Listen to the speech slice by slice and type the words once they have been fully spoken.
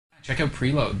Check out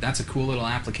Preload. That's a cool little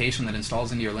application that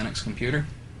installs into your Linux computer.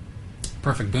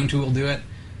 Perfect Ubuntu will do it.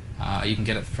 You can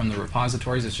get it from the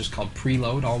repositories. It's just called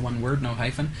Preload, all one word, no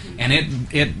hyphen. And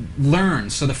it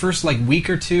learns. So the first week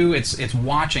or two, it's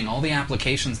watching all the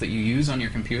applications that you use on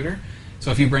your computer. So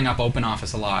if you bring up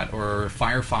OpenOffice a lot or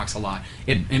Firefox a lot,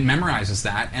 it memorizes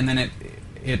that, and then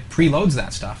it preloads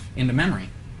that stuff into memory.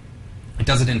 It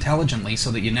does it intelligently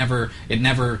so that it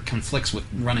never conflicts with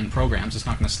running programs. It's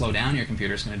not going to slow down your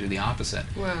computer. It's going to do the opposite.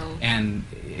 Wow. And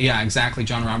yeah, exactly.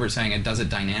 John Roberts saying it does it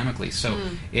dynamically. So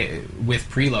with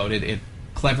Preload, it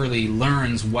cleverly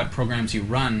learns what programs you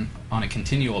run on a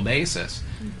continual basis,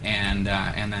 and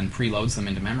then preloads them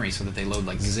into memory so that they load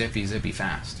like zippy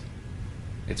fast.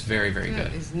 It's very, very good.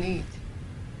 That is neat.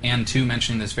 And two,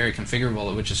 mentioning this very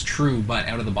configurable, which is true, but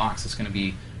out of the box, it's going to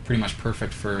be pretty much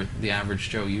perfect for the average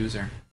Joe user.